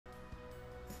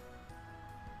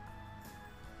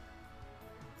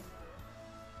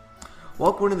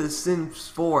Welcome to The Sims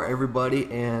 4,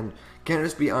 everybody, and can I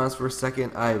just be honest for a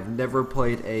second? I've never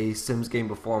played a Sims game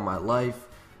before in my life.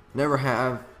 Never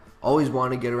have. Always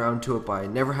wanted to get around to it, but I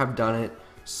never have done it.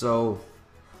 So,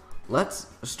 let's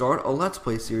start a Let's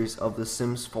Play series of The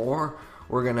Sims 4.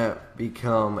 We're gonna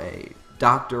become a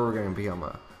doctor, we're gonna become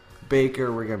a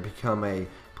baker, we're gonna become a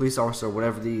police officer,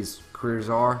 whatever these careers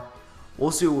are. We'll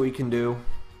see what we can do.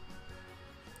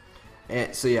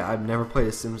 And so yeah, I've never played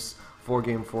a Sims 4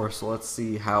 game before, so let's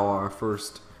see how our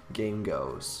first game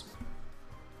goes.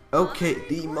 Okay,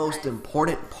 the most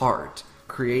important part,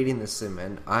 creating the sim,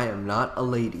 and I am not a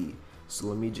lady, so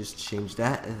let me just change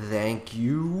that. Thank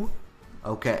you.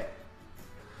 Okay,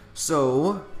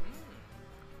 so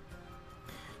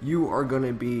you are going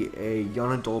to be a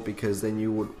young adult because then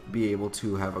you would be able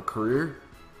to have a career.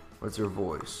 What's your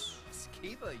voice?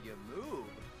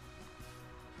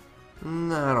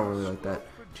 Nah, I don't really like that.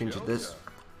 Change it this.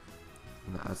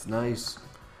 That's nice.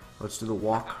 Let's do the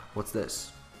walk. What's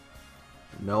this?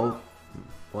 No.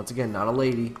 Once again, not a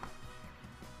lady.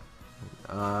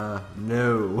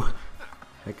 No.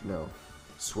 Heck no.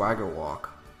 Swagger walk.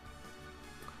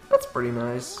 That's pretty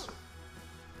nice.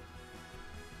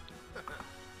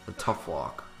 The tough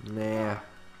walk. Nah.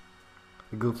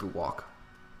 The goofy walk.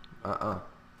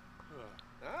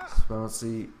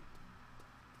 Bouncy.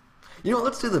 You know,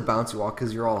 let's do the bouncy walk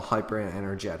because you're all hyper and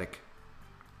energetic.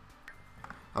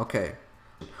 Okay.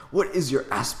 What is your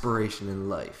aspiration in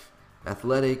life?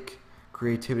 Athletic,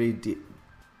 creativity,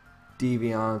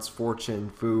 deviance, fortune,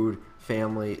 food,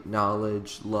 family,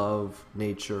 knowledge, love,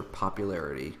 nature,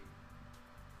 popularity.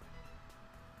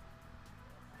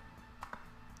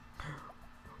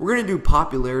 We're going to do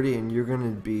popularity and you're going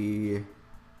to be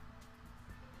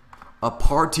a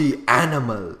party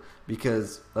animal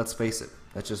because, let's face it,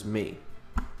 that's just me.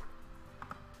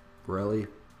 Really?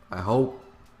 I hope.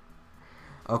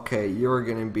 Okay, you're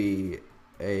gonna be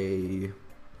a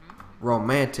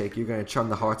romantic. You're gonna charm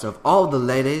the hearts of all the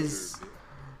ladies.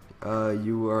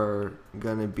 You are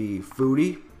gonna be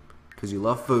foodie because you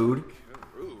love food,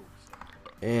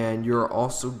 and you're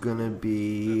also gonna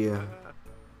be a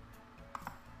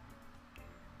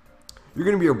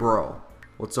bro.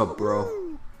 What's up,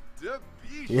 bro?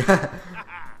 Yeah.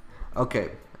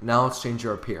 Okay, now let's change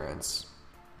your appearance.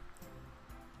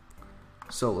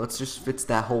 So let's just fix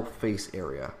that whole face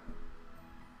area.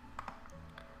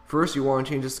 First, you want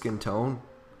to change the skin tone.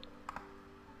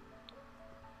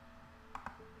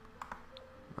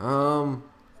 I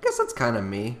guess that's kind of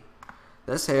me.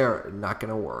 This hair not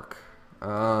gonna work.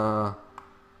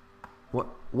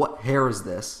 What hair is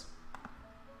this?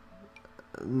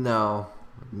 No.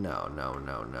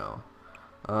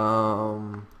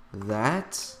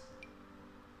 That's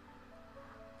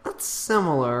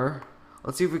similar.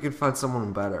 Let's see if we can find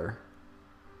someone better.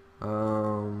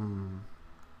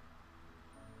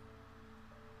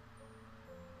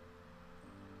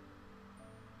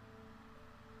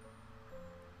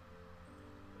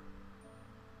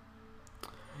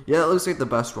 Yeah, it looks like the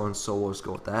best one, so we'll just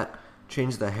go with that.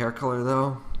 Change the hair color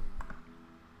though.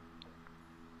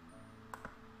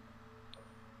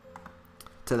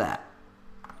 To that.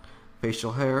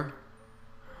 Facial hair.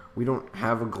 We don't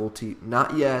have a goatee.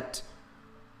 Not yet.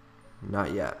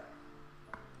 Not yet.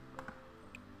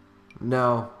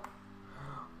 No.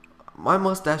 My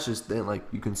mustache is thin, like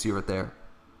you can see right there.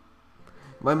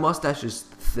 My mustache is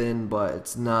thin, but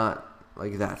it's not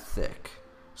like that thick.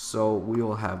 So we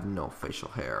will have no facial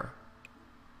hair.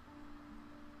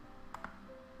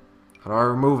 How do I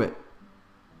remove it?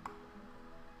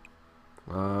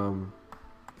 I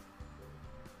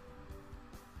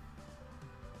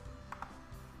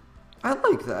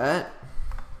like that.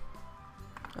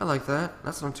 I like that.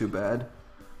 That's not too bad.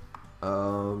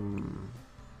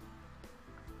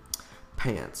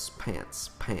 Pants.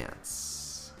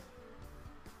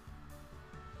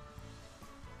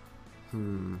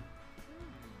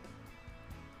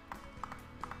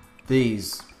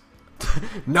 These.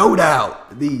 No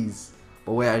doubt. These.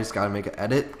 But wait, I just gotta make an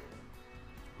edit.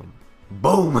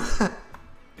 Boom.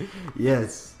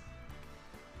 Yes.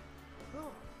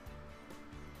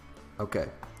 Okay.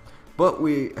 But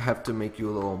we have to make you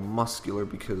a little muscular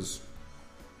because,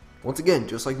 once again,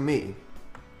 just like me,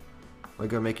 we're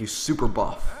going to make you super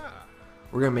buff.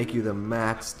 We're going to make you the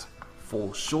maxed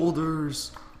full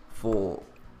shoulders, full,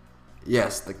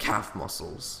 yes, the calf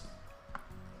muscles,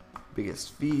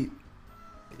 biggest feet,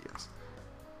 yes.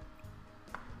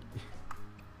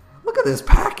 Look at this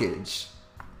package.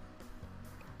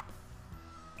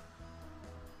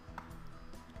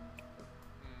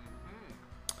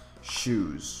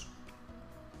 Shoes.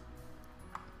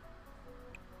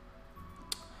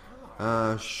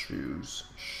 Shoes.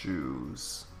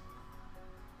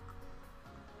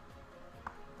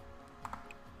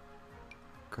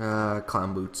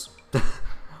 Clown boots.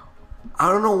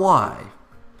 I don't know why,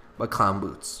 but clown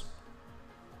boots.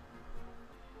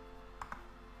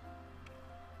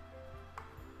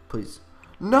 Please.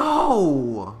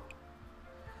 No!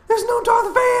 There's no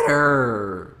Darth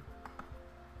Vader!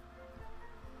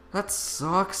 That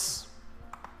sucks.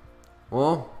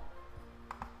 Well,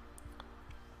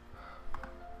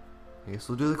 I guess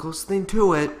we'll do the closest thing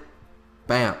to it.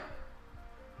 Bam.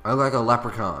 I look like a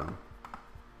leprechaun.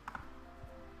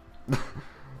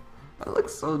 I look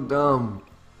so dumb.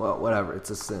 Well, whatever. It's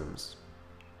a Sims.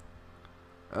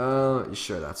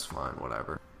 Sure, that's fine.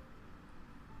 Whatever.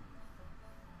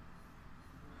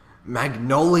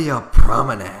 Magnolia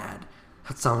Promenade.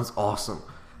 That sounds awesome.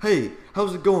 Hey,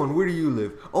 how's it going? Where do you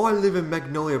live? Oh, I live in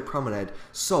Magnolia Promenade.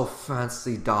 So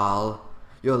fancy, doll.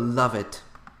 You'll love it.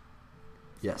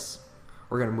 Yes.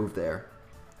 We're gonna move there.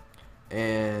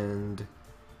 And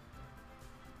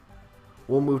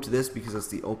we'll move to this because it's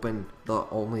the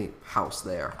only house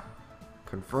there.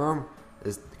 Confirm.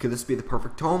 Could this be the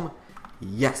perfect home?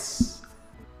 Yes.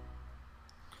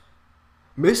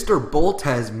 Mr. Bolt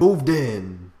has moved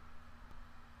in.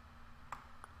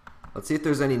 Let's see if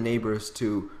there's any neighbors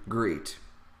to greet.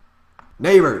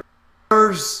 Neighbors!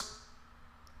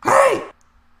 Hey!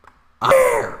 I'm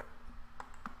here!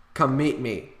 Come meet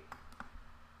me.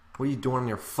 What are you doing on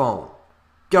your phone?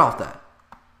 Get off that.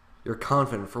 You're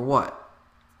confident for what?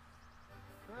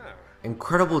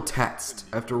 Incredible text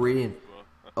after reading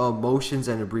emotions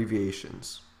and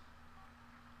abbreviations.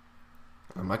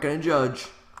 I'm not gonna judge.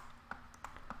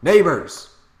 Neighbors!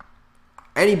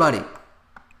 Anybody!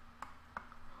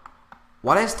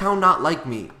 Why does town not like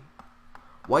me?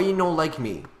 Why you no like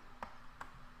me?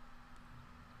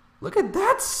 Look at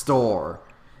that store.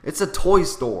 It's a toy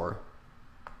store.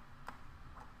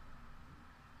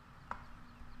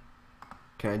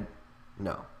 Can I?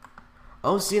 No.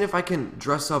 I was seeing if I can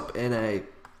dress up in a...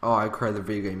 Oh, I cried the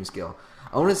video game skill.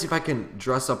 I want to see if I can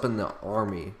dress up in the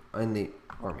army.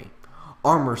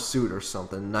 Armor suit or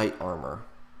something. Knight armor.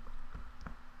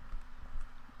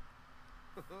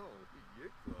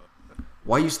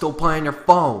 Why are you still playing your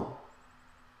phone?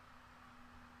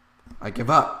 I give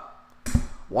up.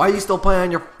 Why are you still playing on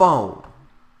your phone?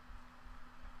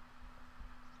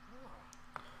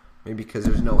 Maybe because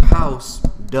there's no house.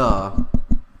 Duh.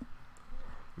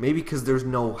 Maybe because there's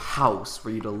no house for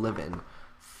you to live in.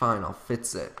 Fine, I'll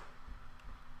fix it.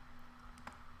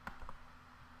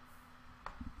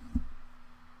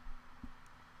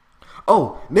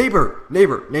 Oh, neighbor.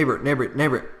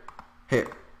 Here,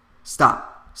 stop.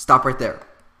 Stop right there.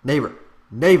 Neighbor.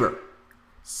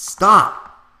 Stop.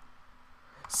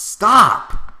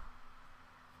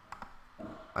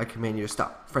 I command you to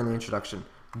stop. Friendly introduction.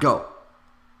 Go.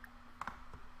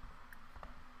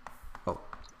 Oh.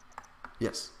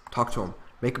 Yes. Talk to him.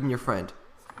 Make him your friend.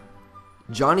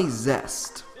 Johnny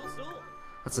Zest.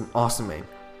 That's an awesome name.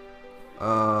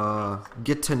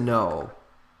 Get to know.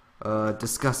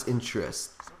 Discuss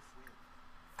interests.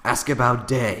 Ask about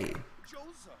day.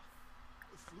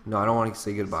 No, I don't want to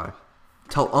say goodbye.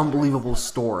 Tell unbelievable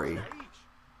story.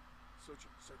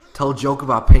 Tell joke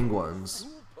about penguins.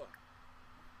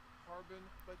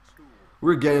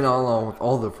 We're getting along with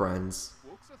all the friends.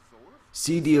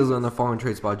 See deals on the following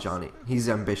traits about Johnny. He's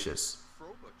ambitious.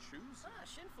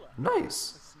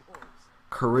 Nice.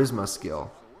 Charisma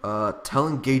skill. Tell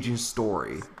engaging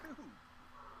story.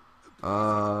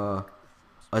 A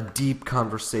deep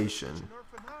conversation.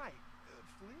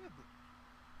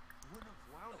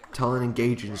 Tell an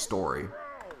engaging story.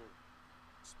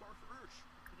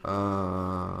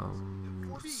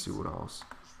 Let's see what else.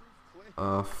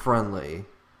 Friendly.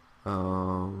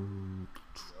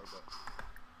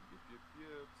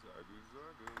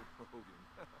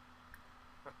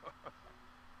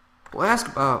 We'll ask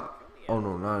about... Oh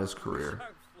no, not his career.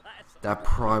 That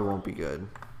probably won't be good.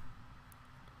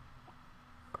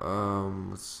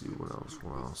 Let's see what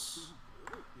else.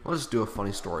 Let's just do a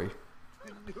funny story.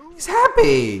 He's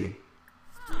happy!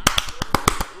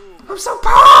 I'm so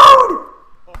proud!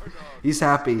 He's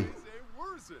happy.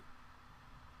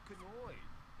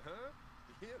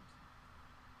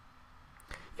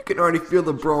 You can already feel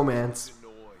the bromance.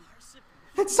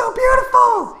 It's so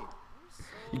beautiful!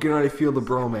 You can already feel the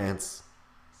bromance.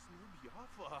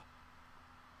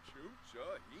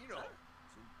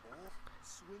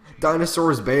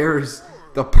 Dinosaurs, bears,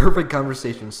 the perfect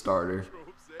conversation starter.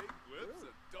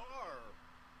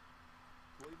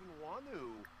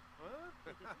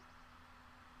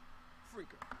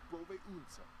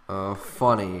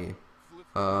 Funny.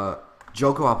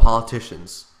 Joke about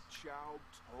politicians.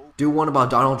 Do one about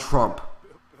Donald Trump.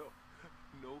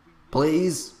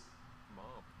 Please?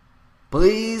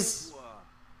 Please?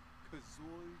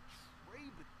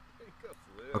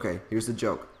 Okay, here's the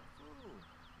joke.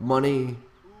 Money.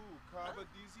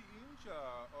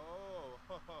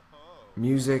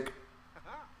 Music.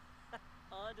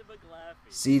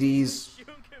 CDs.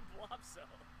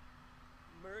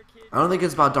 I don't think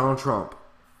it's about Donald Trump.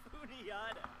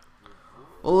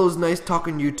 Well, it was nice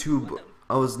talking to you too.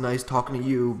 I was nice talking to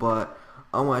you, but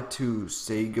I want to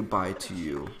say goodbye to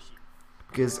you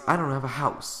because I don't have a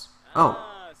house. Oh,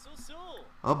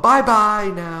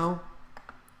 bye-bye now.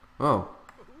 Oh,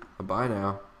 bye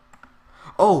now.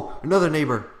 Oh, another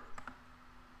neighbor.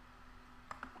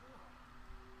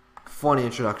 Funny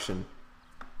introduction.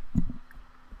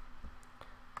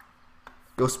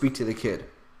 Go speak to the kid.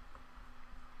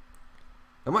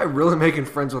 Am I really making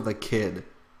friends with a kid?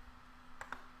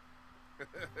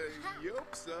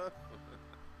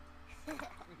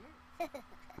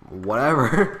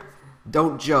 Whatever.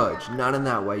 Don't judge. Not in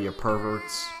that way, you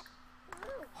perverts.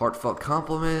 Heartfelt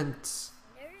compliments.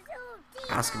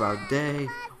 Ask about day.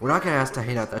 We're not gonna ask to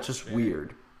hang out. That's just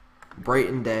weird.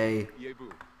 Brighten day.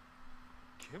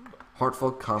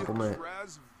 Heartfelt compliment.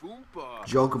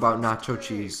 Joke about nacho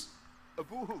cheese.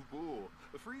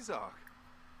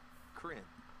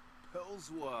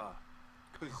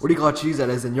 What do you call cheese that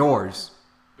isn't yours?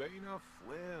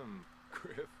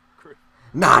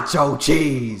 Nacho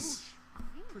cheese!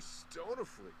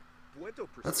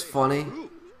 That's funny.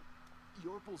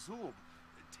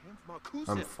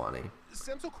 I'm funny.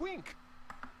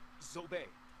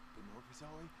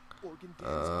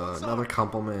 Another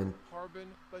compliment.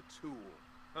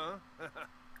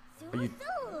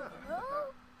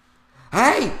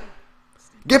 Hey!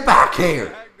 Get back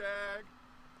here!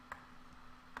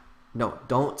 No,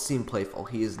 don't seem playful.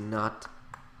 He is not.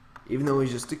 Even though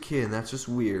he's just a kid, that's just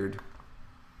weird.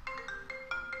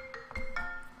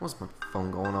 What's my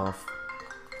phone going off?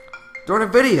 During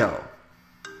a video!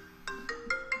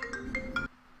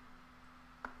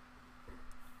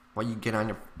 Why you get on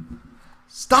your...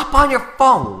 Stop on your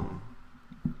phone!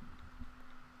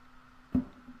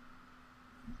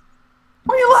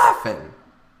 Why are you laughing?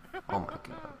 Oh my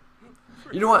god.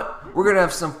 You know what? We're gonna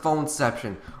have some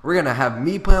phoneception. We're gonna have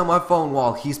me play on my phone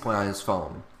while he's playing on his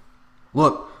phone.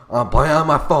 Look, I'm playing on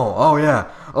my phone. Oh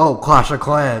yeah. Oh, Clash of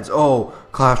Clans. Oh,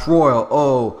 Clash Royale.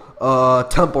 Oh,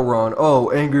 Temple Run. Oh,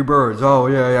 Angry Birds. Oh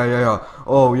yeah.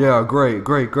 Oh yeah,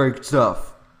 great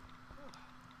stuff.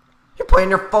 You're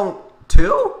playing your phone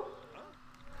too?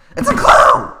 It's a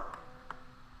clown!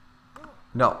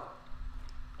 No.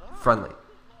 Friendly.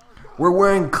 We're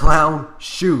wearing clown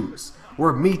shoes.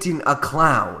 We're meeting a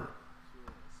clown.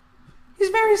 He's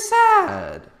very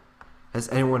sad. Has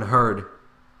anyone heard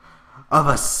of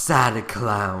a sad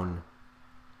clown?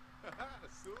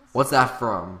 What's that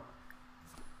from?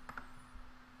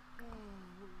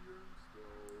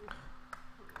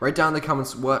 Write down in the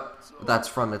comments what that's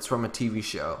from. It's from a TV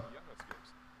show.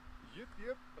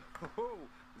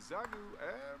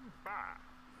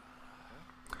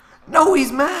 No,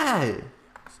 he's mad.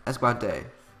 Ask about day.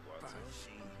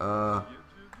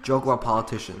 Joke about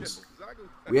politicians.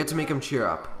 We had to make him cheer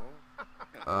up.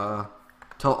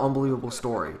 Tell unbelievable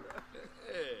story.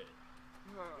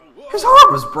 His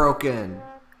heart was broken.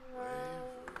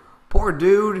 Poor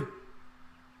dude.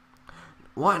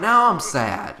 Why now I'm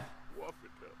sad.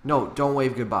 No, don't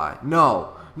wave goodbye.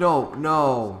 No.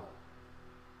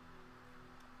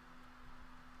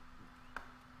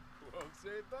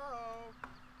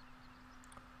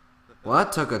 Well,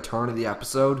 that took a turn of the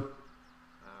episode.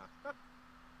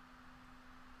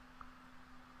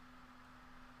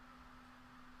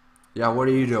 Yeah, what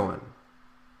are you doing?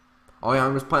 Oh yeah,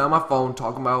 I'm just playing on my phone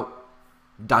talking about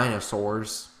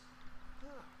dinosaurs.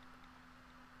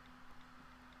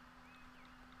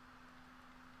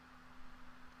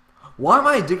 Why am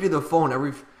I addicted to the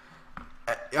phone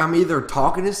I'm either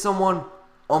talking to someone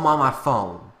or I'm on my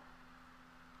phone.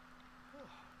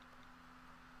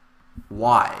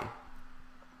 Why?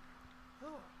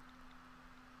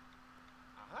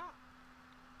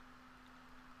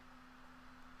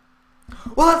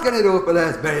 Well, that's gonna do it for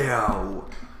this video.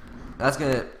 That's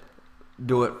gonna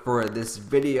do it for this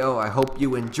video. I hope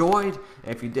you enjoyed.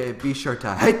 If you did, be sure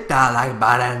to hit that like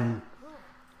button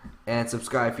and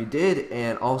subscribe if you did.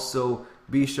 And also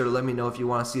be sure to let me know if you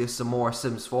want to see some more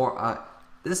Sims 4.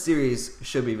 This series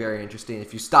should be very interesting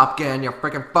if you stop getting your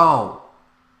freaking phone.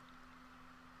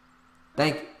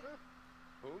 Thank you.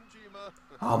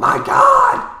 Oh my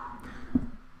god!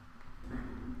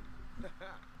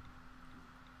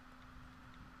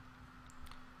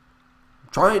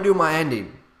 I'm trying to do my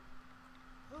ending.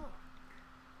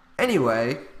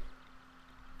 Anyway,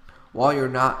 while you're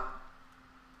not...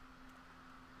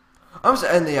 I'm just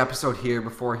end the episode here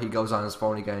before he goes on his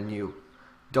phone again. You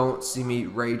don't see me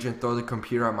rage and throw the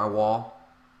computer at my wall.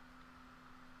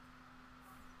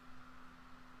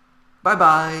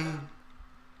 Bye-bye.